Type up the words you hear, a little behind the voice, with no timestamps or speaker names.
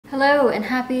Hello and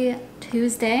happy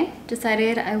Tuesday.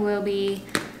 Decided I will be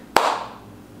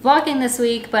vlogging this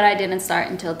week, but I didn't start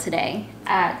until today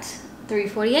at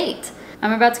 3:48.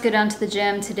 I'm about to go down to the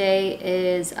gym. Today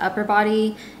is upper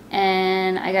body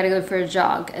and I gotta go for a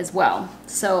jog as well.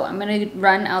 So I'm gonna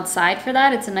run outside for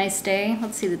that. It's a nice day.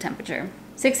 Let's see the temperature.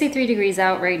 63 degrees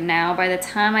out right now. By the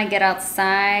time I get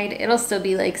outside, it'll still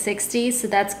be like 60, so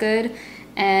that's good.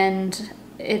 And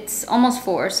it's almost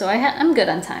 4, so I'm good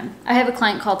on time. I have a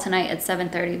client call tonight at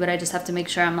 7:30, but I just have to make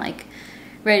sure I'm like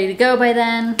ready to go by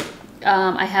then.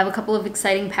 I have a couple of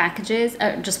exciting packages,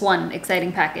 just one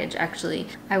exciting package actually.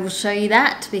 I will show you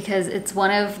that because it's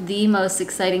one of the most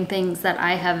exciting things that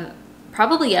I have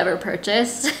probably ever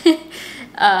purchased.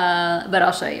 But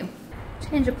I'll show you.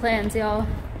 Change of plans, y'all.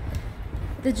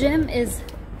 The gym is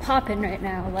popping right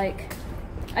now. Like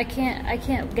I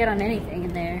can't get on anything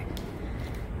in there.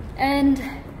 And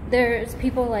there's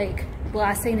people like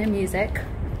blasting their music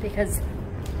because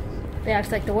they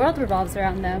act like the world revolves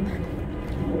around them.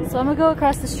 So I'm gonna go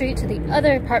across the street to the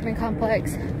other apartment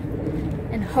complex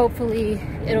and hopefully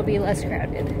it'll be less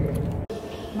crowded.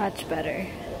 Much better.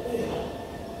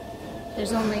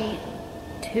 There's only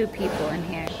 2 people in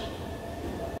here.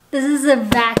 This is a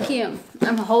vacuum.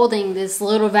 I'm holding this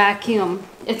little vacuum.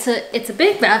 It's a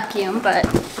big vacuum, but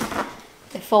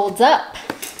it folds up.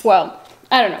 Well,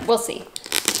 I don't know, we'll see.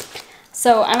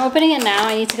 So I'm opening it now.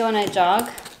 I need to go on a jog.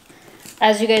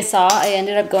 As you guys saw, I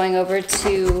ended up going over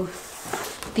to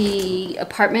the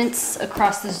apartments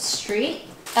across the street.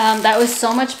 That was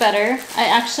so much better. I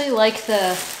actually like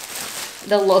the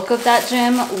look of that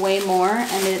gym way more,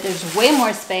 and there's way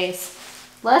more space.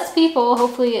 Less people,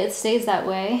 hopefully it stays that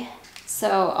way.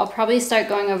 So I'll probably start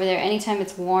going over there anytime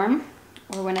it's warm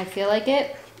or when I feel like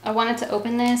it. I wanted to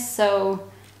open this, so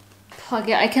plug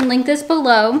it. I can link this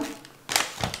below.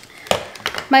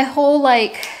 My whole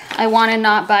like I want to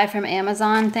not buy from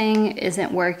Amazon thing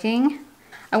isn't working.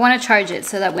 I want to charge it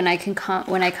so that when I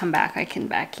come back I can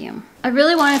vacuum. I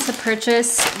really wanted to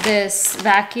purchase this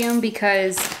vacuum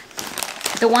because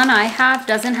the one I have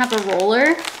doesn't have a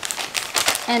roller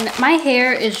and my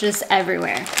hair is just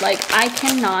everywhere. Like I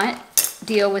cannot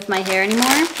deal with my hair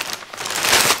anymore.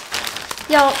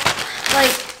 Y'all,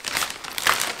 like,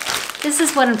 this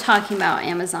is what I'm talking about,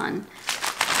 Amazon.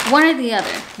 One or the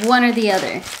other. One or the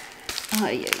other.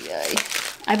 Ay, ay, ay.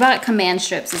 I bought command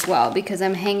strips as well because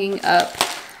I'm hanging up.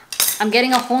 I'm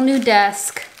getting a whole new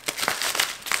desk.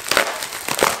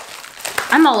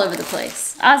 I'm all over the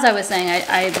place. As I was saying,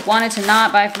 I wanted to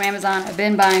not buy from Amazon. I've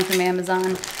been buying from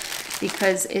Amazon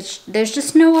because there's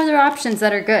just no other options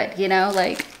that are good, you know?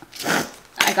 Like,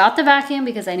 I got the vacuum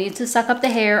because I need to suck up the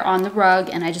hair on the rug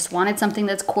and I just wanted something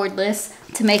that's cordless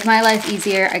to make my life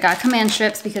easier. I got command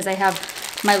strips because I have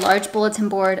my large bulletin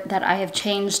board that I have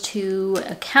changed to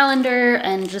a calendar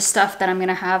and just stuff that I'm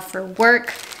gonna have for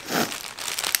work.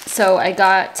 So I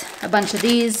got a bunch of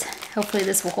these. Hopefully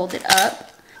this will hold it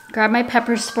up. Grab my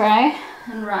pepper spray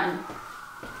and run.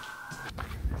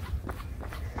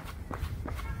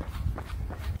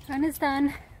 Run is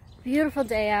done. Beautiful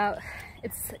day out.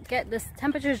 This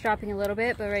temperature's dropping a little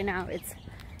bit, but right now it's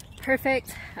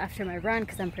perfect after my run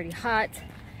because I'm pretty hot.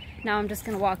 Now I'm just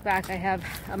gonna walk back. I have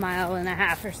a mile and a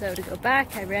half or so to go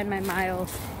back. I ran my mile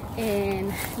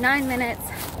in 9 minutes,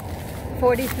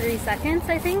 43 seconds,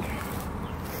 I think,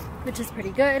 which is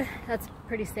pretty good. That's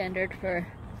pretty standard for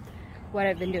what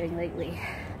I've been doing lately.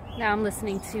 Now I'm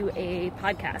listening to a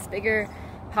podcast, Bigger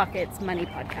Pockets Money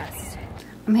podcast.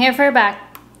 I'm here for a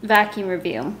vacuum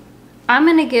review. I'm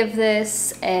gonna give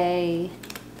this a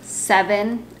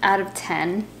 7 out of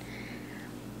 10.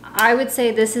 I would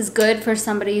say this is good for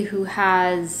somebody who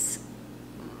has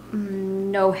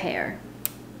no hair.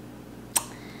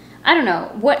 I don't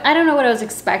know what I was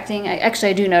expecting. Actually,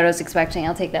 I do know what I was expecting.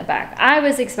 I'll take that back. I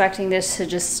was expecting this to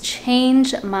just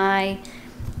change my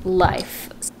life.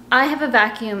 I have a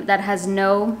vacuum that has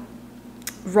no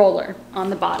roller on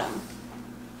the bottom,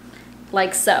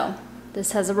 like so.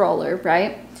 This has a roller,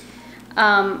 right?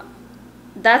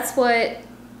 That's what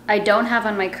I don't have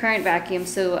on my current vacuum,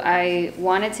 so I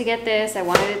wanted to get this. I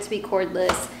wanted it to be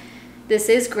cordless. This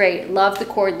is great. Love the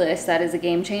cordless. That is a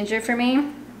game changer for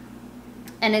me.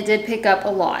 And it did pick up a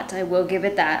lot. I will give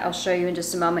it that. I'll show you in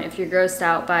just a moment. If you're grossed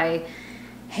out by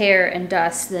hair and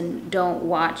dust, then don't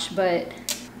watch. But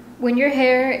when your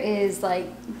hair is like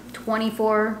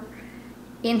 24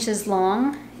 inches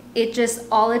long,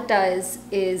 all it does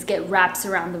is get wraps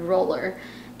around the roller.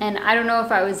 And I don't know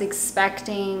if I was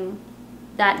expecting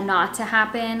that not to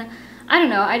happen. I don't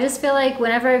know. I just feel like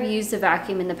whenever I've used a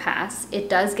vacuum in the past, it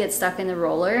does get stuck in the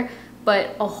roller,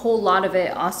 but a whole lot of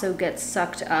it also gets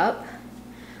sucked up.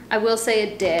 I will say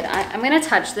it did. I'm gonna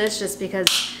touch this just because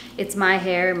it's my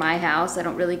hair, my house. I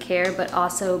don't really care, but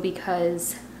also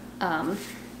because I'm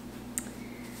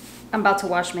about to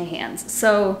wash my hands.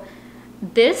 So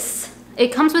this,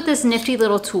 it comes with this nifty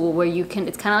little tool where you can,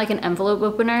 it's kind of like an envelope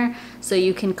opener, so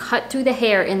you can cut through the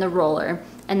hair in the roller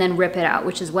and then rip it out,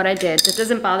 which is what I did. That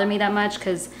doesn't bother me that much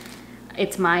because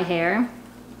it's my hair.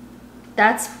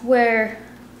 That's where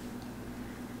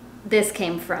this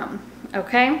came from,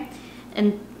 okay?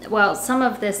 And well, some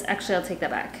of this, actually I'll take that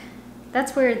back.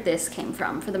 That's where this came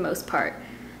from for the most part.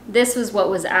 This was what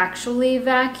was actually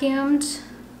vacuumed.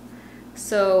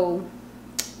 So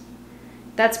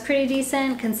that's pretty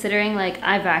decent considering like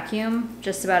I vacuum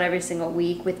just about every single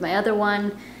week with my other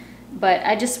one, but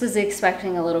I just was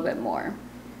expecting a little bit more.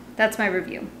 That's my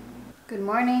review. Good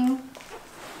morning.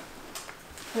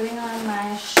 Putting on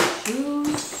my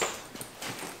shoes.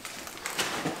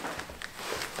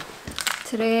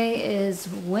 Today is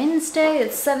Wednesday.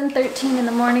 It's 7:13 in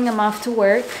the morning. I'm off to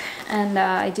work, and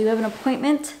I do have an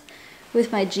appointment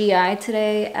with my GI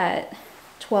today at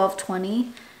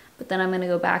 12:20, but then I'm gonna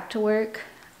go back to work.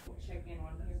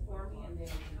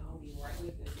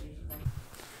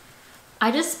 I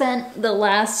just spent the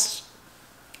last,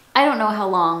 I don't know how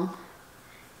long,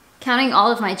 counting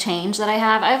all of my change that I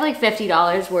have. I have like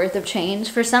 $50 worth of change.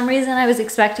 For some reason, I was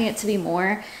expecting it to be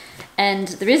more. And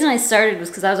the reason I started was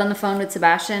because I was on the phone with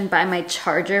Sebastian by my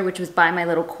charger, which was by my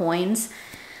little coins.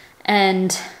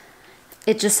 And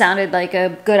it just sounded like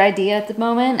a good idea at the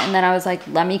moment. And then I was like,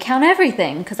 let me count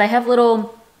everything. Because I have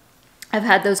little, I've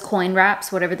had those coin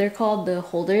wraps, whatever they're called, the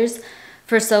holders,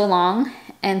 for so long.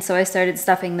 And so I started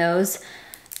stuffing those.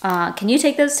 Can you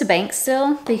take those to banks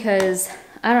still? Because,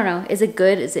 I don't know, is it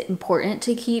good? Is it important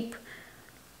to keep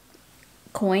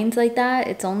coins like that?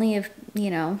 It's only if,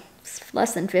 you know, it's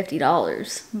less than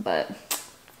 $50, but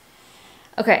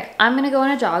okay, I'm gonna go on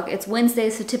a jog. It's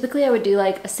Wednesday, so typically I would do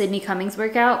like a Sydney Cummings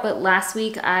workout, but last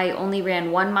week I only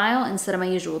ran 1 mile instead of my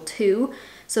usual 2.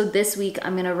 So this week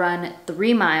I'm gonna run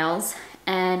 3 miles,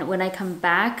 and when I come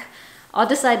back, I'll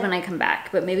decide when I come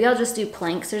back, but maybe I'll just do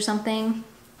planks or something,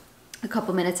 a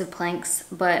couple minutes of planks,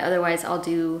 but otherwise I'll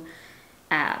do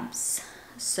abs.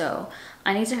 So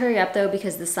I need to hurry up though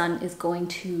because the sun is going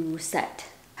to set.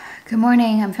 Good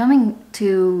morning. I'm filming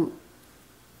I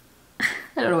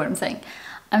don't know what I'm saying.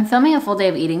 I'm filming a full day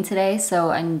of eating today, so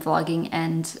I'm vlogging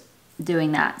and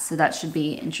doing that. So that should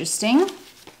be interesting.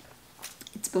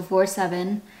 It's before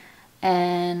 7,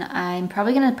 and I'm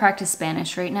probably gonna practice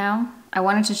Spanish right now. I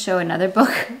wanted to show another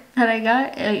book that I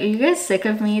got. Are you guys sick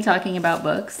of me talking about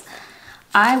books?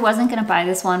 I wasn't gonna buy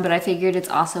this one, but I figured it's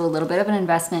also a little bit of an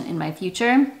investment in my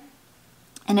future.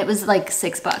 And it was like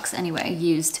 $6 anyway,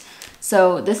 used.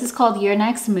 So this is called Your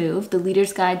Next Move, The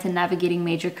Leader's Guide to Navigating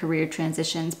Major Career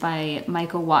Transitions by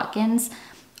Michael Watkins.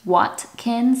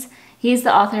 He's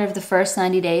the author of The First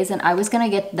 90 Days, and I was gonna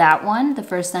get that one, The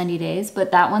First 90 Days,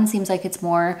 but that one seems like it's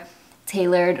more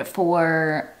tailored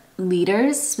for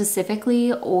leaders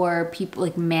specifically, or people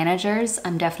like managers.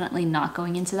 I'm definitely not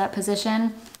going into that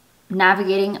position.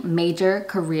 Navigating major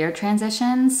career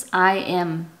transitions. I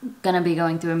am gonna be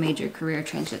going through a major career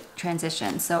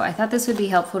transition, so I thought this would be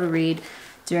helpful to read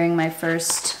during my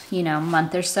first, you know,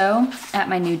 month or so at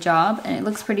my new job, and it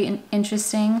looks pretty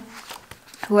interesting.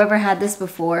 Whoever had this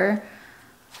before,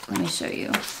 let me show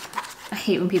you. I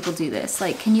hate when people do this.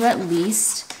 Like, can you at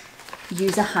least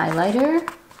use a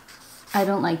highlighter? I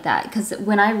don't like that because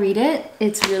when I read it,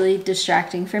 it's really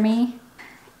distracting for me.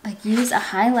 Like, use a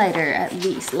highlighter at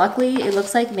least. Luckily, it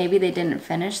looks like maybe they didn't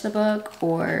finish the book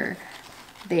or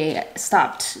they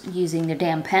stopped using their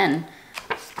damn pen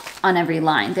on every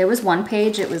line. There was one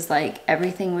page, it was like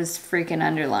everything was freaking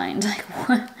underlined. Like,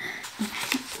 what?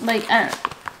 Like, I don't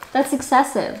know. That's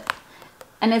excessive.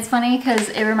 And it's funny because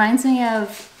it reminds me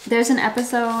of, there's an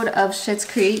episode of Schitt's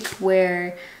Creek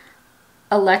where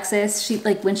Alexis,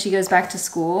 when she goes back to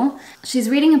school, she's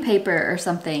reading a paper or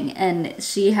something and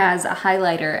she has a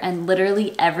highlighter and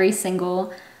literally every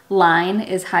single line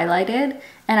is highlighted.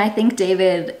 And I think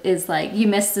David is like, you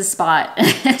missed the spot.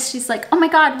 And she's like, oh my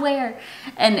God, where?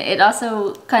 And it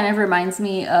also kind of reminds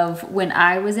me of when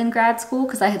I was in grad school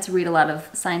because I had to read a lot of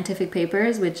scientific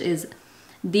papers, which is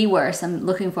the worst. I'm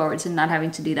looking forward to not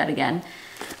having to do that again.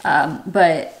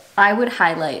 But I would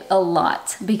highlight a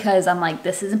lot because I'm like,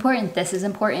 this is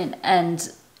important,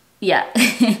 and yeah.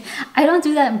 I don't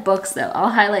do that in books though. I'll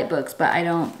highlight books, but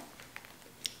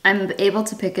I'm able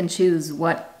to pick and choose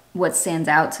what stands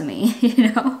out to me,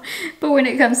 you know? But when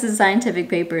it comes to scientific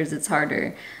papers, it's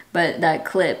harder. But that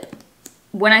clip,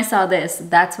 when I saw this,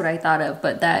 that's what I thought of,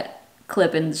 but that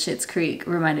clip in Schitt's Creek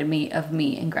reminded me of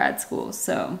me in grad school,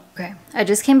 so. Okay, I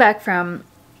just came back from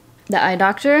the eye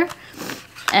doctor,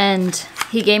 and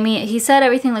he said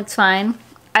everything looks fine.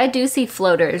 I do see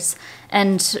floaters,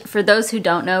 and for those who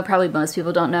don't know, probably most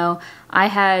people don't know, I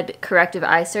had corrective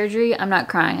eye surgery. I'm not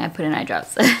crying, I put in eye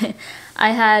drops.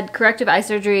 I had corrective eye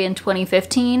surgery in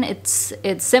 2015. It's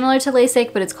similar to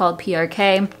LASIK, but it's called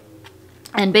PRK.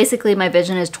 And basically my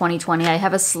vision is 20/20. I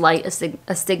have a slight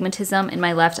astigmatism in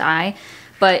my left eye,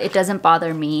 but it doesn't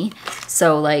bother me.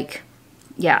 So like,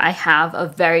 yeah, I have a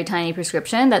very tiny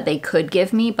prescription that they could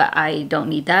give me, but I don't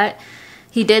need that.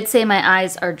 He did say my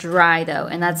eyes are dry though,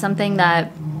 and that's something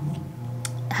that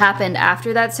happened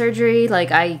after that surgery.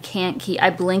 Like I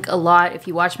blink a lot. If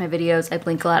you watch my videos, I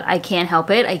blink a lot. I can't help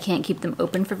it. I can't keep them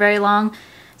open for very long.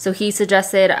 So he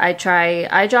suggested I try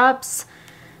eye drops.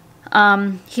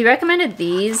 He recommended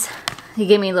these. He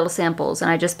gave me little samples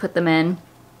and I just put them in.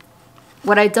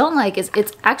 What I don't like is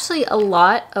it's actually a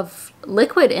lot of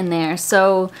liquid in there.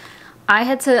 So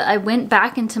I went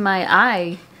back into my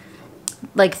eye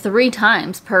like 3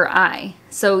 times per eye.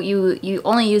 So you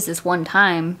only use this one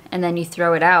time and then you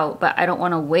throw it out, but I don't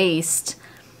want to waste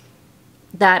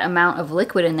that amount of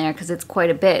liquid in there because it's quite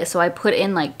a bit. So I put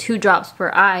in like 2 drops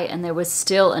per eye and there was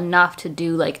still enough to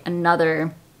do like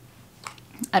another,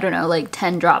 I don't know, like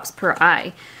 10 drops per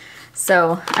eye.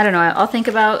 So I don't know, I'll think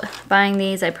about buying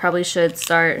these. I probably should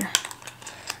start,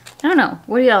 I don't know,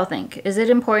 what do y'all think? Is it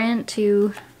important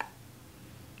to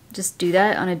just do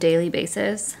that on a daily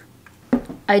basis?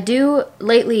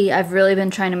 Lately I've really been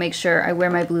trying to make sure I wear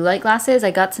my blue light glasses.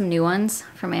 I got some new ones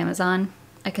from Amazon.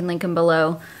 I can link them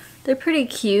below. They're pretty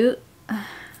cute.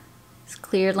 It's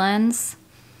clear lens.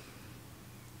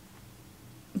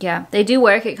 Yeah, they do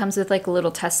work. It comes with like a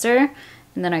little tester.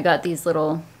 And then I got these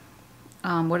little,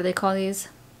 what do they call these?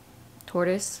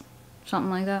 Tortoise?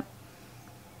 Something like that.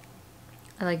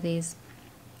 I like these.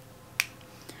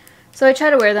 So I try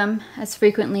to wear them as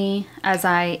frequently as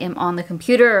I am on the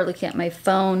computer or looking at my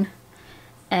phone.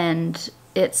 And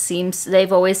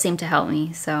they've always seemed to help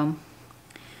me. So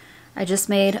I just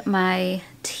made my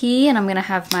tea and I'm gonna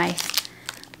have my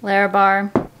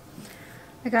Larabar.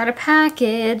 I got a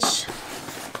package.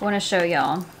 I wanna show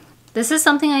y'all. This is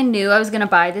something I knew I was gonna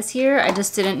buy this year. I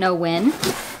just didn't know when.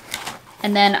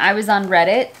 And then I was on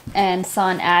Reddit and saw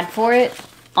an ad for it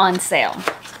on sale.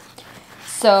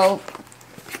 So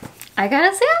I got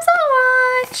a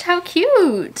Samsung watch. How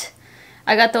cute.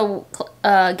 I got the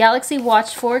Galaxy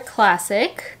Watch 4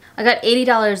 Classic. I got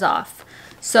 $80 off.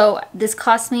 So this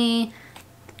cost me,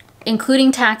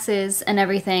 including taxes and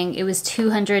everything, it was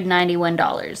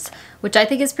 $291, which I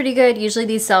think is pretty good. Usually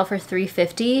these sell for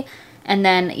 $350. And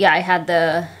then, yeah, I had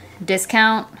the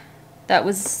discount that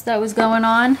was going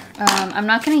on. I'm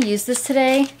not gonna use this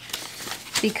today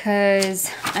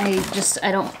because I'm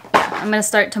gonna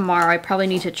start tomorrow. I probably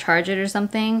need to charge it or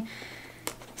something.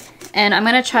 And I'm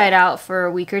gonna try it out for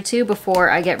a week or 2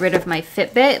 before I get rid of my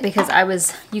Fitbit,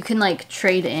 because you can like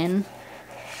trade in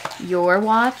your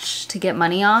watch to get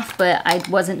money off, but I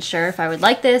wasn't sure if I would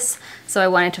like this. So I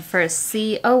wanted to first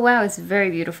see. Oh wow, it's very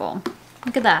beautiful.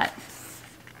 Look at that.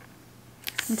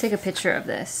 Let me take a picture of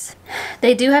this.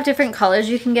 They do have different colors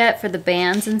you can get for the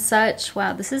bands and such.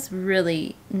 Wow, this is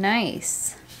really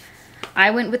nice.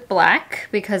 I went with black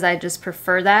because I just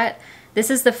prefer that. This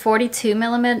is the 42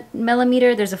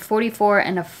 millimeter. There's a 44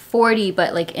 and a 40,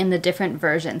 but like in the different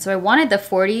version. So I wanted the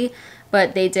 40,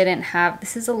 but they didn't have,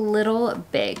 this is a little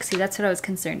big. See, that's what I was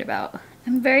concerned about.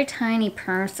 I'm a very tiny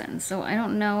person, so I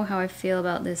don't know how I feel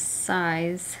about this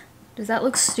size. Does that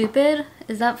look stupid?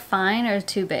 Is that fine or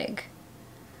too big?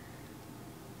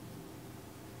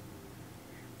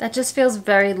 That just feels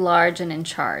very large and in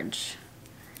charge.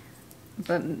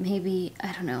 But maybe,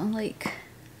 I don't know, like,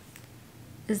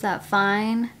 is that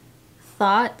fine?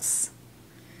 Thoughts?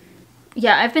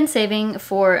 Yeah, I've been saving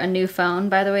for a new phone,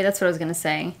 by the way. That's what I was gonna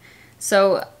say.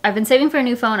 So I've been saving for a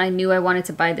new phone. I knew I wanted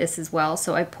to buy this as well,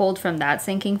 so I pulled from that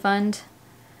sinking fund.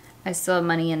 I still have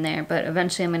money in there, but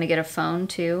eventually I'm gonna get a phone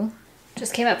too.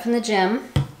 Just came up from the gym.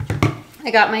 I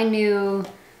got my new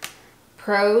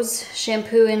Prose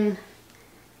shampoo and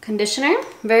conditioner.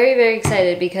 Very, very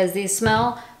excited because these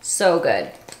smell so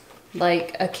good.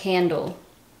 Like a candle.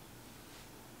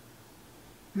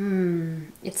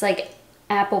 It's like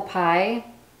apple pie.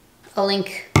 I'll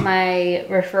link my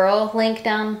referral link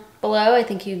down below. I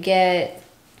think you get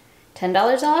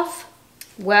 $10 off.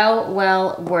 Well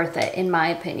worth it in my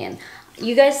opinion.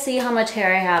 You guys see how much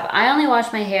hair I have. I only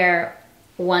wash my hair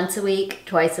once a week,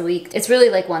 twice a week. It's really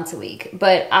like once a week,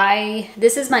 but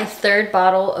this is my 3rd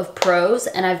bottle of Prose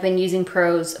and I've been using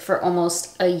Prose for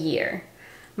almost a year.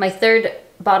 My 3rd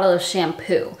bottle of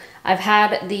shampoo. I've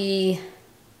had the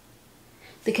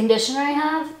conditioner I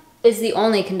have is the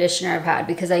only conditioner I've had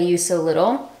because I use so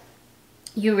little.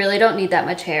 You really don't need that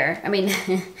much hair. I mean,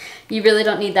 you really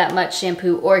don't need that much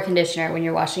shampoo or conditioner when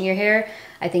you're washing your hair.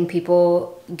 I think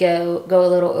people go a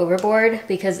little overboard,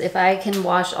 because if I can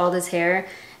wash all this hair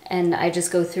and I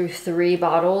just go through 3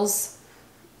 bottles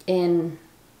in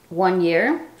 1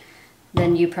 year,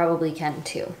 then you probably can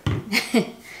too.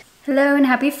 Hello and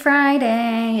happy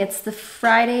Friday. It's the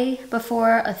Friday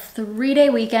before a 3-day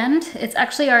weekend. It's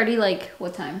actually already like,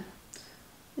 what time?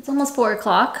 It's almost 4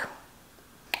 o'clock.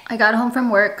 I got home from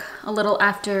work a little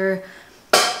after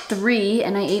 3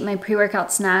 and I ate my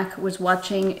pre-workout snack, was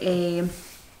watching a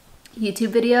YouTube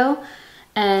video,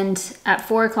 and at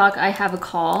 4 o'clock I have a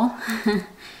call.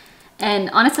 And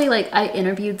honestly, like, I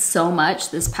interviewed so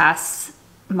much this past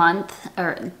month,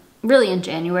 or really in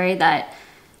January, that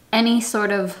any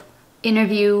sort of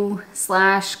interview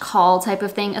 / call type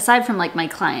of thing, aside from like my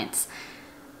clients,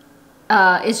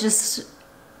 is just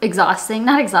exhausting.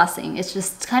 Not exhausting, it's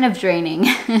just kind of draining.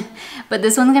 But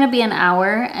this one's gonna be an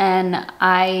hour, and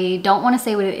I don't want to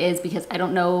say what it is because I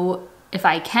don't know if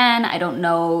I can. I don't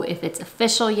know if it's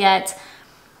official yet,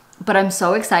 but I'm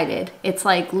so excited. It's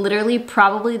like literally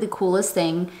probably the coolest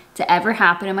thing to ever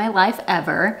happen in my life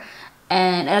ever.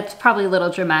 And it's probably a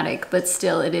little dramatic, but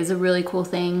still, it is a really cool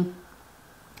thing.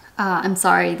 I'm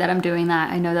sorry that I'm doing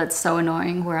that. I know that's so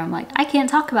annoying, where I'm like, I can't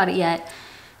talk about it yet,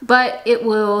 but it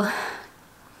will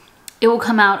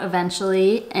come out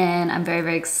eventually, and I'm very,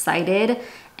 very excited,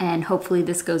 and hopefully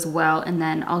this goes well, and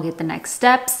then I'll get the next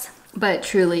steps. But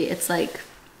truly, it's like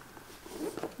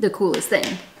the coolest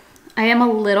thing. I am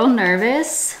a little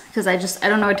nervous because I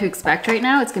don't know what to expect right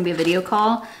now. It's gonna be a video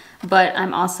call, but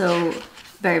I'm also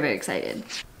very, very excited.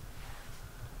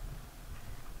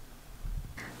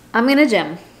 I'm gonna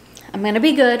gym. I'm gonna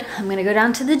be good. I'm gonna go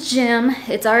down to the gym.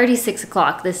 It's already 6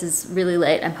 o'clock. This is really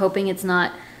late. I'm hoping it's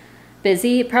not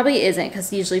busy. It probably isn't,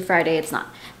 because usually Friday it's not.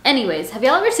 Anyways, have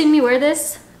y'all ever seen me wear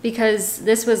this? Because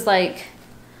this was like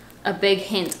a big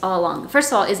hint all along.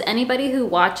 First of all, is anybody who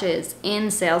watches in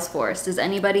Salesforce, does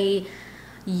anybody,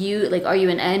 are you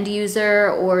an end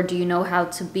user, or do you know how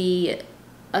to be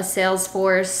a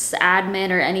Salesforce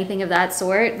admin or anything of that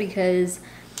sort? Because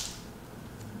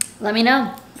let me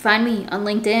know. Find me on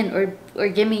LinkedIn, or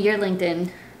give me your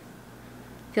LinkedIn.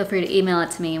 Feel free to email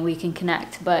it to me and we can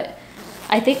connect. But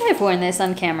I think I've worn this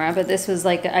on camera, but this was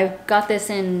like, I got this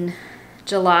in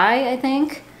July, I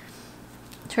think.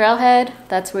 Trailhead,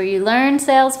 that's where you learn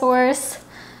Salesforce.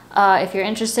 If you're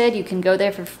interested, you can go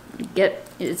there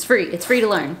it's free. It's free to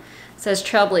learn. It says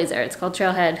Trailblazer. It's called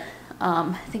Trailhead.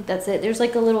 I think that's it. There's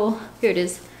like a little, here it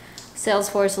is,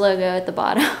 Salesforce logo at the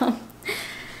bottom.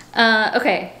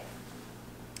 Okay.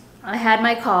 I had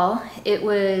my call. It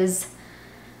was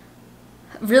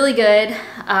really good,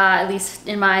 at least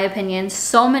in my opinion.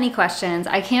 So many questions.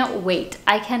 I can't wait.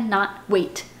 I cannot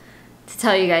wait to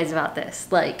tell you guys about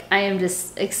this. Like, I am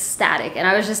just ecstatic. And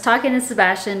I was just talking to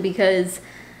Sebastian because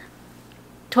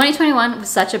 2021 was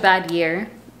such a bad year,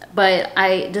 but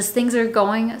things are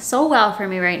going so well for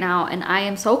me right now, and I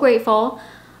am so grateful.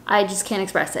 I just can't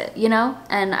express it, you know?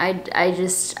 And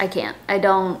I can't.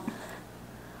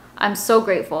 I'm so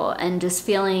grateful, and just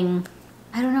feeling,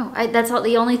 I don't know, that's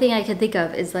the only thing I can think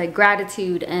of is like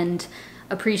gratitude and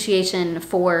appreciation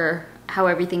for how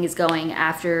everything is going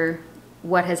after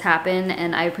what has happened.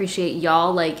 And I appreciate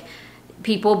y'all, like,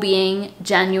 people being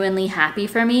genuinely happy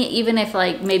for me, even if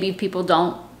like maybe people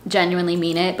don't genuinely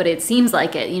mean it, but it seems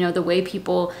like it, you know, the way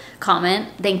people comment.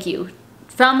 Thank you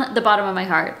from the bottom of my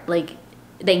heart. Like,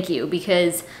 thank you,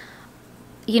 because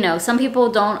you know, some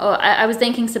people don't. I was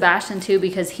thanking Sebastian too,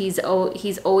 because he's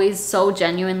always so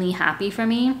genuinely happy for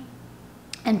me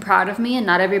and proud of me, and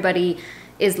not everybody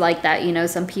is like that, you know.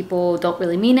 Some people don't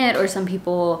really mean it, or some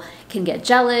people can get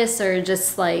jealous, or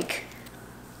just like,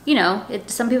 you know,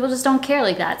 some people just don't care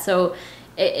like that. So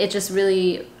it just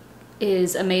really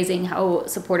is amazing how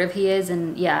supportive he is.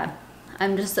 And yeah,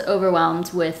 I'm just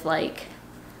overwhelmed with like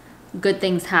good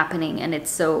things happening, and it's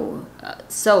so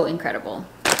so incredible.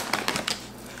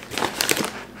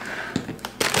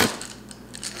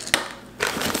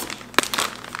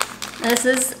 This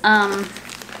is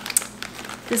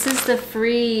the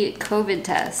free COVID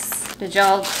test. Did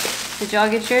y'all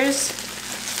get yours?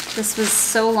 This was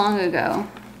so long ago.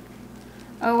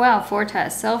 Oh wow, 4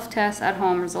 tests. Self-test at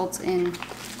home results in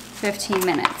 15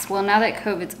 minutes. Well, now that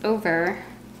COVID's over,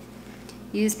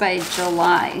 used by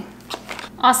July.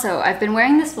 Also, I've been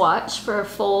wearing this watch for a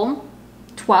full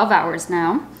 12 hours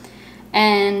now,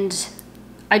 and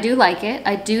I do like it.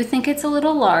 I do think it's a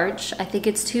little large. I think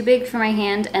it's too big for my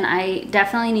hand, and I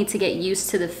definitely need to get used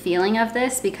to the feeling of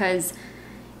this, because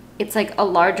it's like a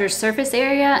larger surface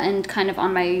area and kind of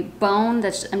on my bone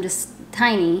I'm just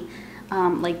tiny,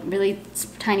 like really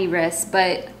tiny wrists,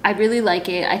 but I really like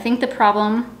it. I think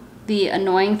the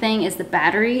annoying thing is the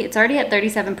battery. It's already at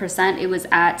 37%. It was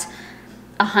at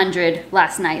 100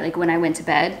 last night, like when I went to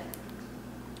bed.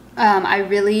 I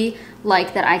really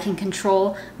like that I can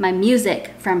control my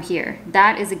music from here.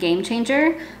 That is a game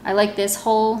changer. I like this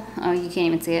whole, oh, you can't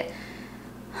even see it.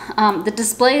 The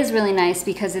display is really nice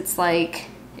because it's like,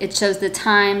 it shows the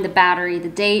time, the battery, the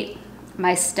date,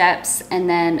 my steps, and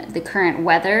then the current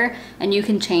weather, and you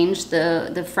can change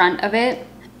the front of it.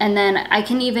 And then I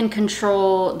can even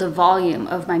control the volume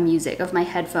of my music, of my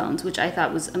headphones, which I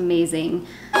thought was amazing.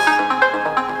 It's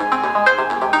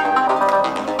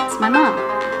my mom.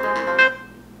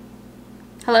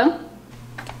 Hello?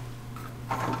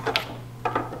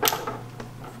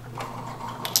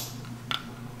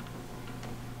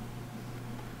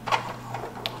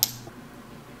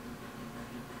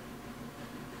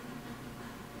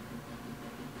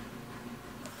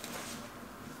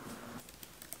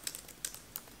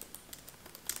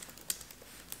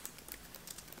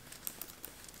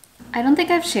 I don't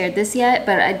think I've shared this yet,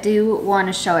 but I do want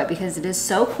to show it because it is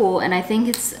so cool, and I think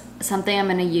it's something I'm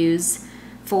going to use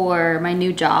for my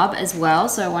new job as well.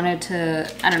 So I wanted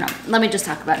to, I don't know, let me just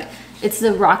talk about it. It's the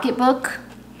Rocketbook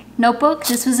notebook.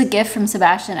 This was a gift from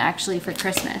Sebastian actually for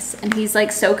Christmas, and he's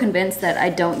like so convinced that I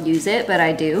don't use it, but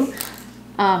I do.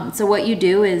 So what you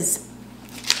do is,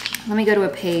 let me go to a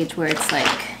page where it's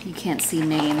like, you can't see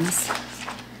names.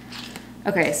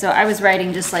 Okay, so I was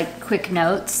writing just like quick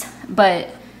notes, but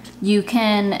you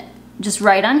can just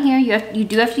write on here. You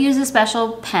do have to use a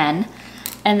special pen.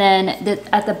 And then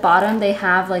at the bottom, they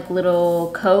have like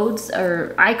little codes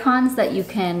or icons that you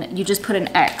just put an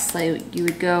X. Like you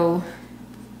would go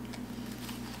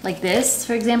like this,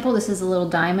 for example. This is a little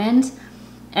diamond.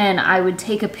 And I would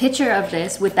take a picture of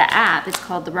this with the app. It's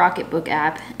called the Rocketbook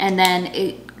app. And then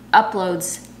it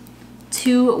uploads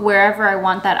to wherever I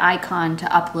want that icon to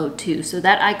upload to. So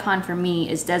that icon for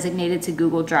me is designated to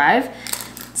Google Drive.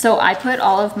 So I put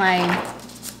all of my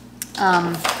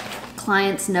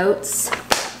clients' notes.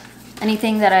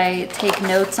 Anything that I take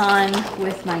notes on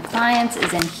with my clients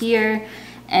is in here.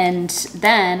 And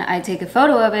then I take a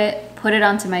photo of it, put it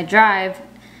onto my drive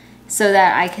so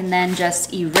that I can then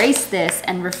just erase this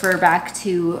and refer back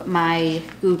to my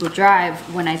Google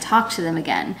Drive when I talk to them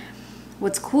again.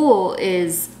 What's cool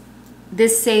is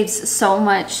this saves so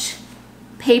much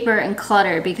paper and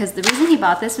clutter, because the reason he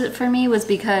bought this for me was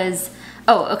because,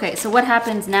 oh, okay, so what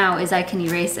happens now is I can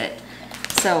erase it.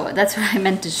 So that's what I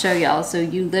meant to show y'all. So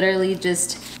you literally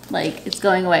just, like, it's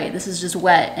going away. This is just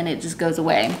wet and it just goes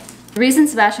away. The reason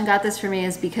Sebastian got this for me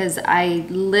is because I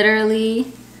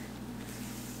literally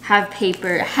had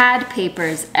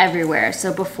papers everywhere.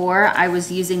 So before I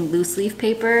was using loose leaf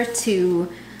paper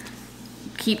to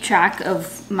keep track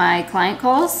of my client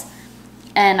calls,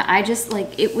 and I just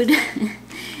like, it would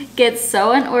get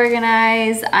so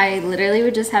unorganized. I literally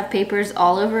would just have papers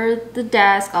all over the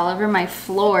desk, all over my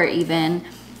floor even,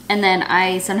 and then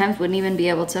I sometimes wouldn't even be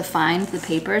able to find the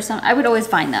papers. So I would always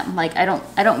find them. Like I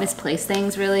don't misplace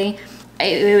things really.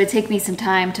 It would take me some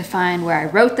time to find where I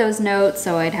wrote those notes,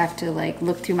 so I'd have to like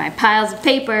look through my piles of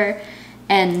paper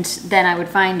and then I would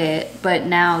find it. But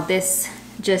now this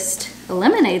just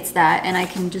eliminates that and I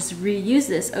can just reuse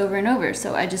this over and over.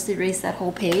 So I just erased that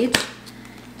whole page.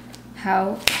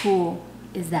 How cool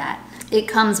is that? It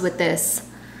comes with this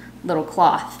little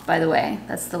cloth, by the way.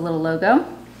 That's the little logo.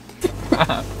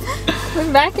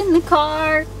 We're back in the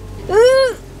car.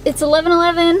 Ooh, it's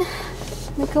 11:11.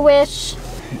 Make a wish.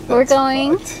 We're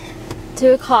going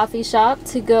to a coffee shop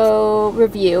to go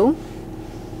review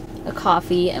a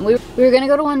coffee, and we were gonna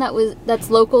go to one that's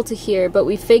local to here, but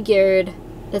we figured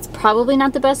that's probably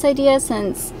not the best idea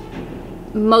since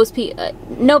most people,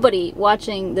 nobody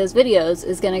watching those videos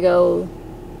is gonna go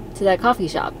to that coffee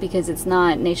shop because it's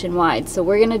not nationwide. So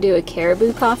we're gonna do a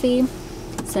Caribou coffee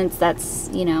since that's,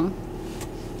 you know,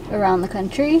 around the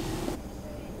country.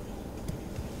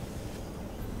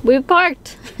 We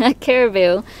parked at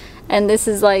Caribou and this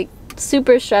is like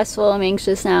super stressful. I'm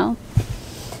anxious now.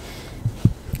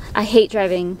 I hate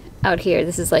driving out here.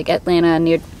 This is like Atlanta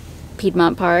near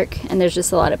Piedmont Park, and there's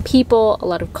just a lot of people, a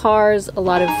lot of cars, a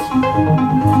lot of...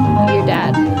 Your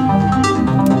dad.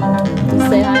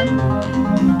 Say hi.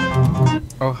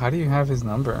 Oh, how do you have his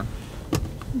number?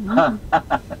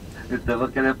 Usted lo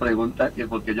que le pregunta que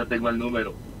por qué yo tengo el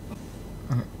número.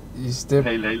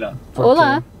 Hey Leila.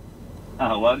 Hola.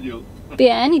 How are you?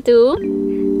 Bien, ¿y tú?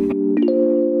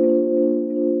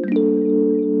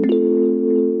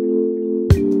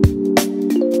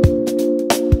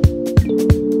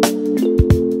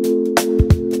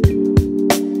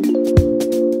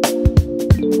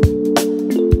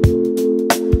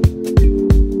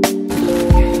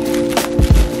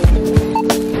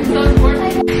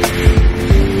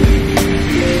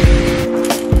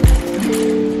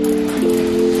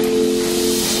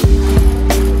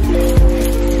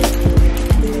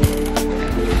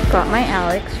 got my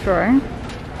Alex drawer.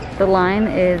 The line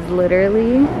is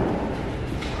literally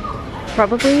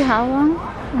probably how long?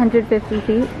 150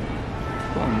 feet?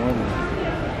 Oh, more than that.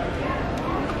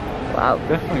 Wow.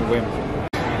 Definitely way more.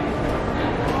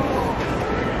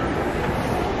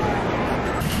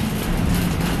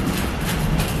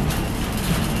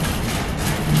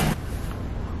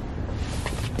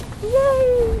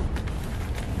 Yay!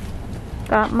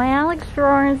 Got my Alex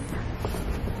drawers.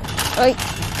 Oi.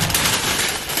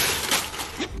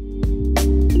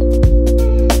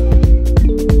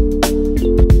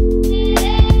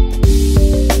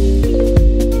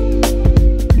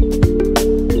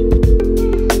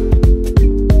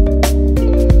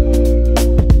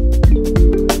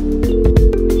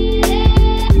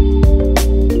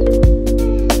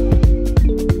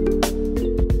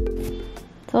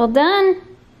 It's all done.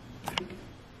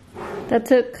 That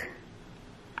took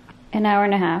an hour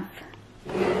and a half.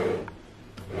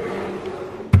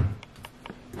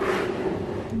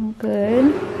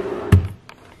 Good.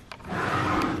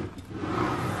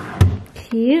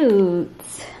 Cute.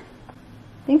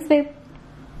 Thanks, babe.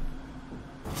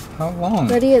 How long?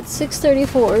 Ready at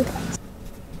 6:34.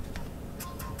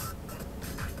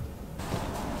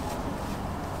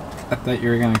 I thought you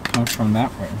were gonna come from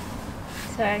that way.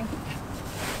 Sorry.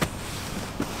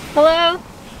 Hello.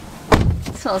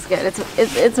 It smells good.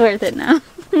 It's worth it now.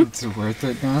 It's worth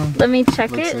it now? Let me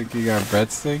check Looks it. like you got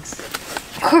breadsticks.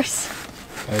 Of course.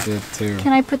 I did too.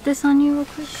 Can I put this on you real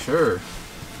quick? Sure.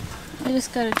 I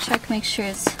just gotta check, make sure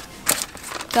it's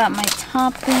got my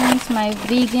toppings, my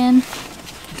vegan.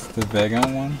 It's the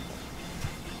vegan one.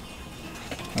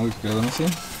 That looks good. Let me see.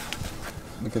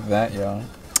 Look at that, y'all.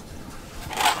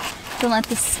 Don't let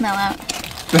this smell out.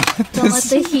 Don't let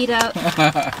the heat out.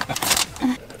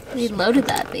 We loaded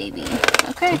that baby.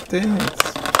 Okay. It is.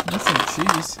 That's some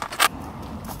cheese.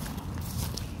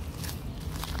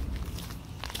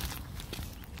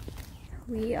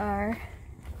 We are,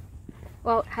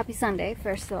 well, happy Sunday,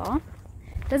 first of all.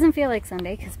 Doesn't feel like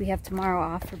Sunday because we have tomorrow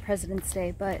off for President's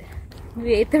Day, but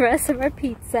we ate the rest of our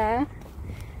pizza.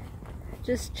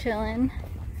 Just chilling.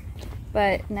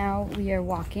 But now we are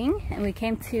walking, and we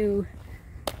came to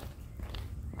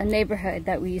a neighborhood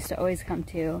that we used to always come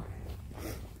to,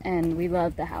 and we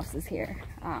love the houses here.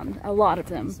 A lot of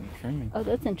them. Oh,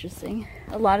 that's interesting.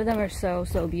 A lot of them are so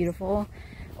beautiful,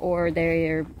 or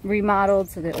they're remodeled,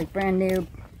 so they're like brand new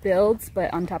builds,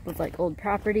 but on top of like old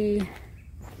property.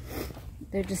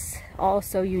 They're just all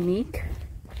so unique.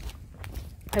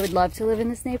 I would love to live in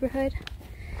this neighborhood,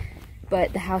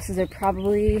 but the houses are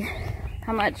probably,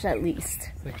 how much at least?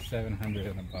 It's like 700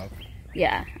 and above.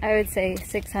 Yeah, I would say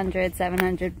 600,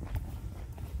 700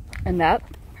 and up.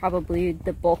 Probably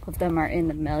the bulk of them are in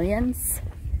the millions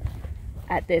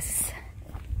at this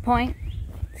point.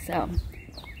 So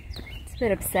it's a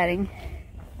bit upsetting.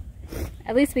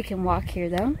 At least we can walk here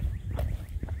though.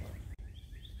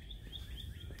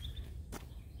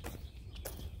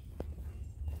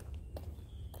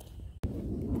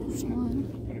 This one.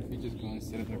 What if you just go and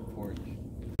sit on their porch?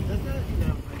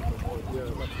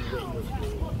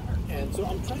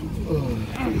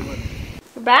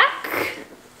 We're back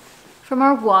from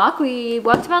our walk. We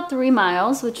walked about 3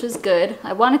 miles, which was good.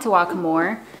 I wanted to walk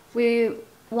more. We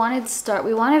wanted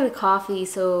a coffee,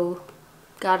 so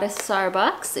got a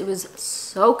Starbucks. It was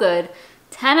so good.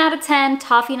 10 out of 10.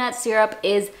 Toffee nut syrup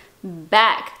is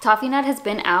back. Toffee nut has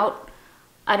been out.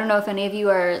 I don't know if any of you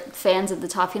are fans of the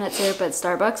toffee nut syrup at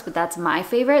Starbucks, but that's my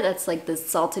favorite. That's like the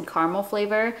salted caramel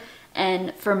flavor.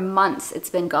 And for months it's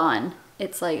been gone.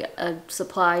 It's like a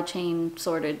supply chain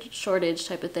shortage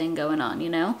type of thing going on, you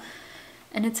know?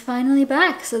 And it's finally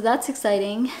back, so that's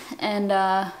exciting. And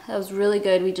that was really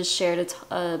good. We just shared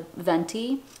a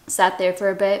venti, sat there for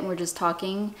a bit, and we're just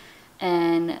talking.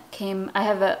 And I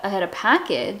had a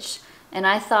package, and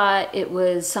I thought it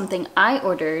was something I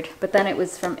ordered, but then it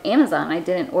was from Amazon. I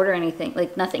didn't order anything,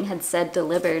 like nothing had said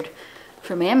delivered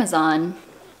from Amazon.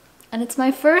 And it's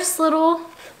my first little,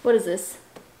 what is this?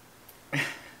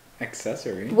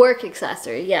 Accessory. Work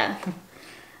accessory, yeah.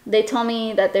 They told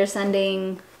me that they're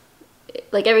sending,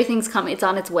 like everything's coming, it's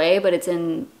on its way, but it's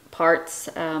in parts.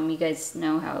 You guys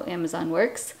know how Amazon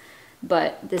works.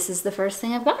 But this is the first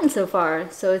thing I've gotten so far.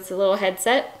 So it's a little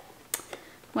headset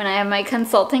when I have my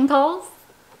consulting calls.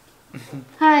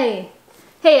 Hi.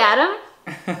 Hey, Adam.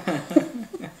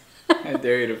 I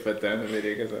dare you to put that in the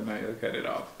video because I might cut it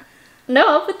off. No,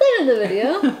 I'll put that in the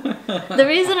video. The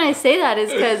reason I say that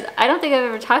is because I don't think I've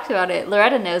ever talked about it.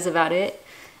 Loretta knows about it.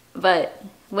 But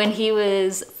when he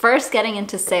was first getting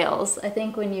into sales, I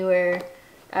think when you were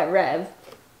at Rev,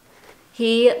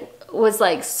 he was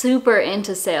like super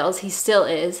into sales. He still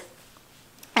is.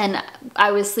 And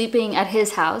I was sleeping at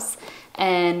his house,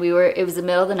 and it was the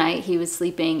middle of the night, he was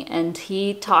sleeping, and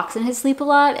he talks in his sleep a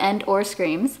lot and or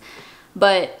screams,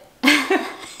 but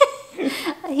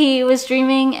he was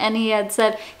dreaming and he had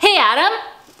said, "Hey Adam,"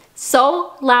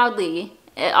 so loudly.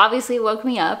 It obviously woke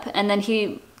me up, and then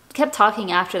he kept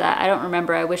talking after that. I don't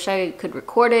remember. I wish I could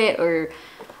record it, or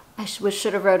I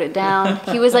should have wrote it down.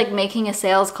 He was like making a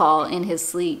sales call in his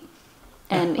sleep,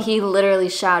 and he literally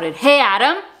shouted, "Hey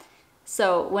Adam."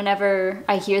 So whenever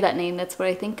I hear that name, that's what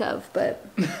I think of. But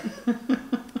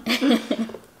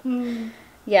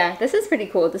yeah, this is pretty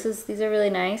cool. These are really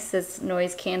nice. It's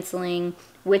noise canceling,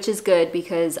 which is good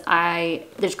because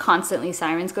there's constantly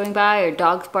sirens going by or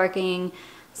dogs barking.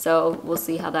 So we'll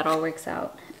see how that all works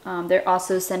out. They're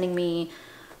also sending me,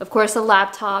 of course, a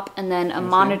laptop and then a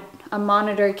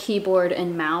monitor, keyboard,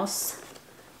 and mouse.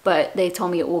 But they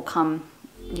told me it will come,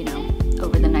 you know,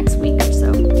 over the next week or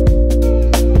so.